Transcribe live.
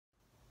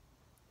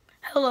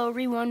Hello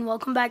everyone,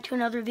 welcome back to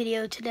another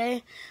video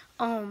today.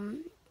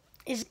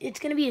 It's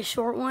going to be a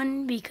short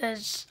one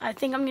because I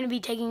think I'm going to be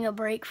taking a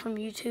break from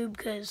YouTube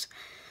because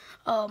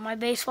my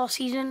baseball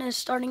season is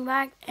starting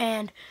back,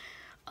 and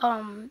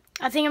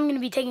I think I'm going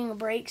to be taking a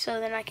break so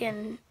then I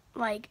can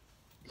like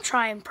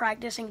try and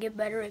practice and get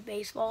better at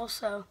baseball.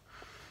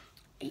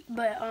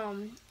 But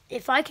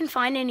if I can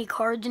find any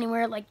cards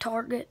anywhere like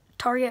Target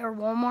or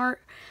Walmart,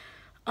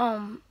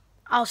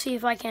 I'll see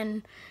if I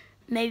can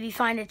maybe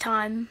find a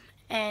time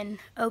and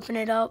open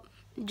it up,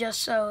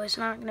 just so it's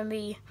not going to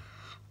be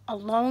a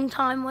long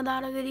time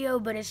without a video,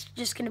 but it's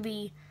just going to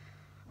be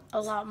a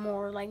lot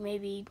more, like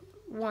maybe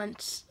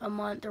once a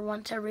month or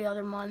once every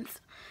other month.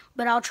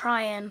 But I'll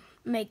try and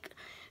make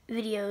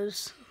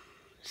videos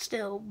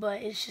still,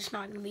 but it's just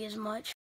not going to be as much.